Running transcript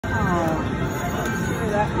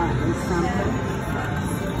that might be something.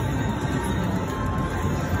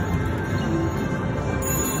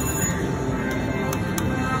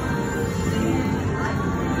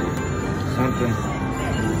 Something.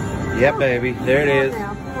 Yep, baby. There it is.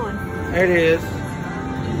 There it is.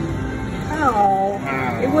 Oh,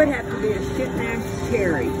 it would have to be a shit-ass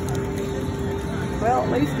cherry. Well,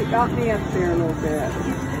 at least it got me up there a little bit.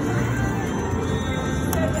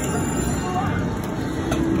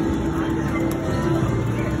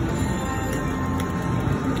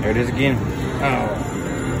 There it is again. Oh.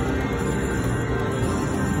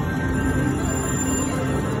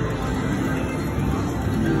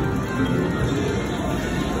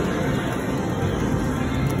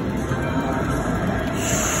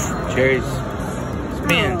 Cherries.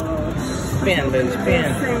 Spin. Oh. Spin, baby,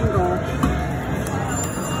 spin. Single.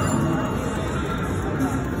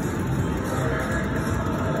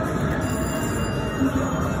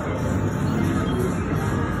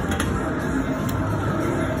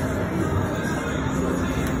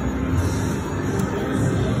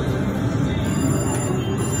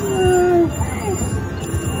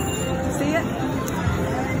 See it?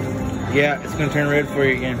 Yeah, it's gonna turn red for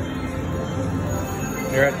you again.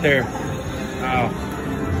 You're right there. Oh.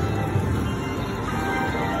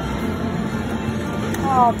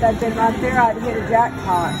 Oh, if that'd been right there, I'd hit a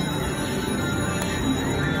jackpot.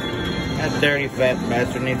 That dirty fat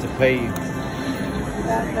bastard needs to pay you.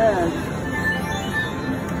 That does.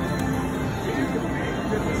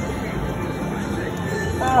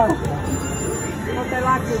 Oh, what they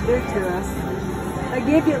like to do to us. They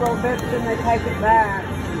give you a little bit, then they take it back.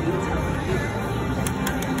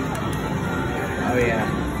 Oh yeah.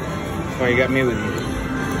 That's why you got me with you.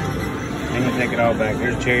 I'm gonna take it all back.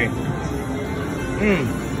 There's a cherry.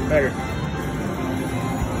 Better.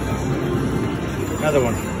 Another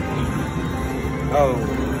one. Oh.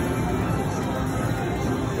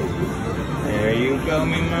 There you go,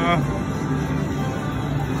 me ma.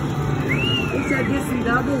 He said get some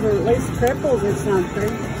doubles or at least triples or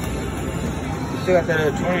something. You still got that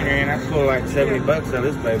other 20 in there, and that's still like 70 bucks on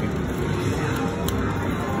this baby.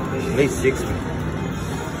 At least 60.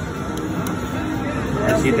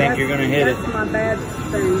 Unless you think you're gonna hit it. That's my bad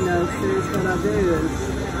thing though, Serious, what I do is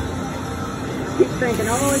keep thinking,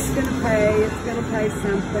 oh, it's gonna pay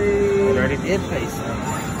something. It already did pay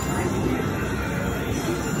something.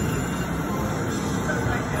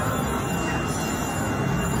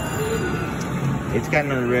 It's got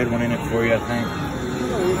another red one in it for you, I think.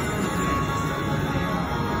 Oh.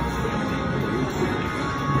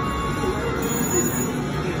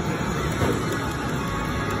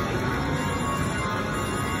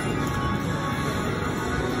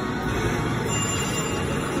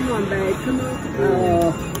 Come on, babe, come on.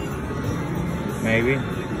 Oh. Maybe.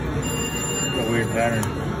 It's a weird pattern.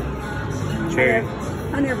 Cherry.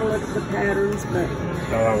 I never look at the patterns, but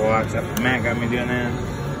That's all I watch. Matt got me doing that.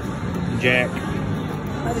 Jack.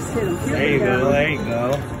 I just hit them. Here There we you go. There you go.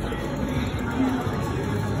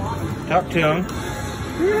 Talk to him.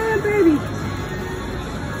 Yeah, baby.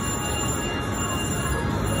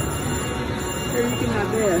 Here, you can have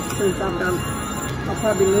this since I'll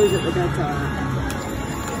probably lose it, but that's all right.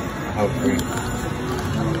 Hopefully.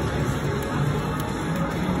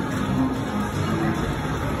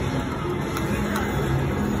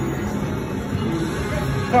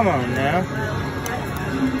 Come on now.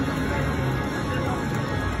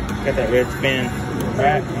 Got that red spin.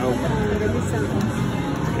 Right? Oh.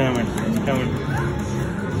 It's coming. It's coming.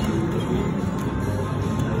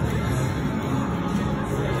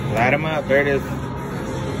 Light them up. There it is.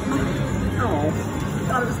 Oh,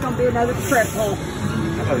 thought it was going to be another triple.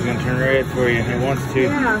 I thought it was going to turn red for you. It wants to.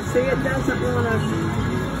 Yeah, see, it doesn't want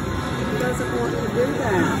to do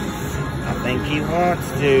that. I think he wants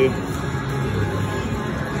to.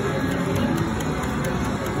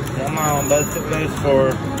 Come on, bust it loose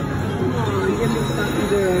for her. Come on, give me something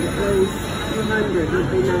good, at least 100 would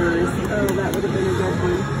be nice. Oh, that would have been a good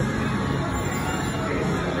one.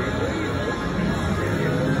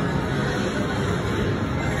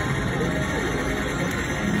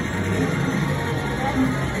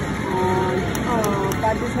 Oh, if I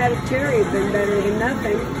just had a cherry, it'd been better than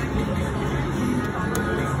nothing.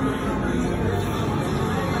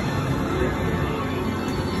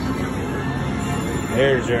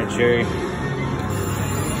 There's your cherry.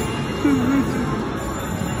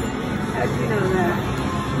 How'd you know that?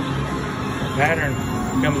 Pattern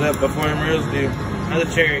comes up before them reels do. Another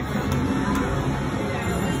cherry.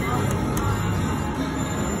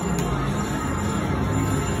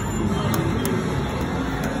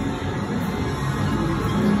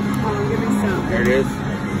 Oh, give me some. There it is.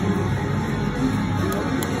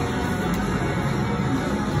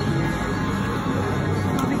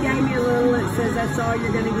 that's all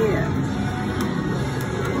you're going to get.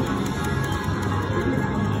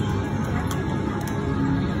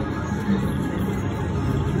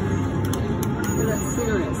 That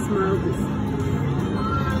cigarette smoke is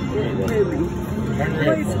getting to me.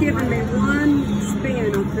 Please giving me one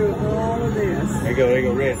spin through all of this. There you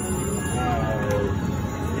go, red.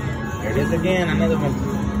 There it is again, another one.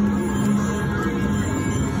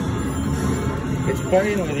 It's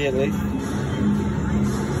playing with you at least.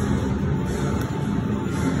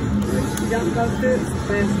 Don't go through it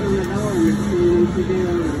fast on the door if you need to do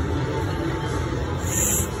on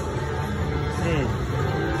it.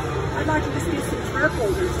 I'd like to just get some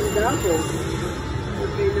triples or some doubles.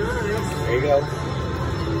 Would be nice. There you go.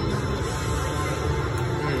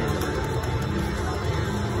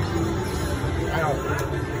 Ow.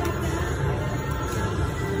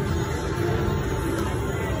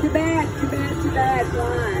 Too bad, too bad, too bad.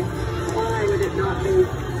 Why? Why would it not be 2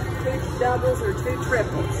 doubles or 2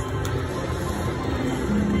 triples?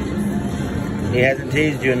 He hasn't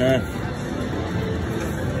teased you enough.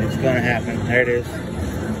 It's gonna happen. There it is.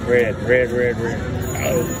 Red, red, red, red.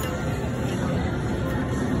 Oh.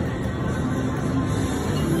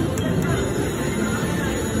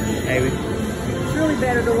 Maybe. It's really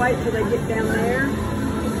better to wait till they get down there.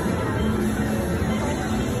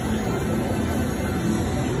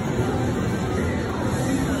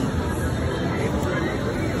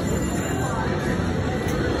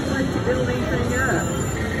 Like to build anything up.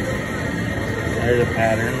 There's a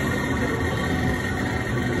pattern.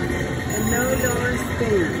 And no darn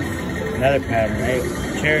spins. Another pattern. Hey,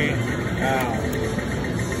 cherry. Ow.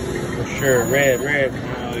 For sure. Red, red.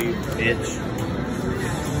 Oh, you bitch.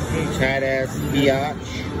 You tight ass biatch.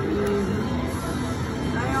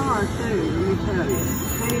 They are too, let me tell you.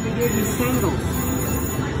 Can't even give you singles.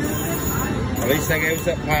 At least I gave us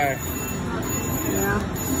that pie. Yeah.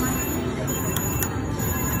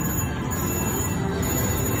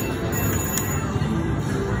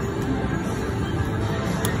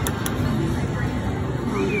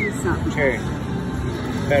 Give me something. Cherry.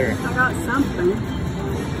 Better. I got something.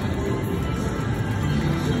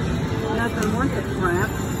 Nothing worth the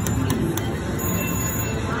crap.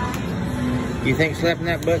 You think slapping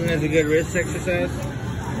that button is a good wrist exercise?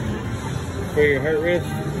 For your hurt wrist?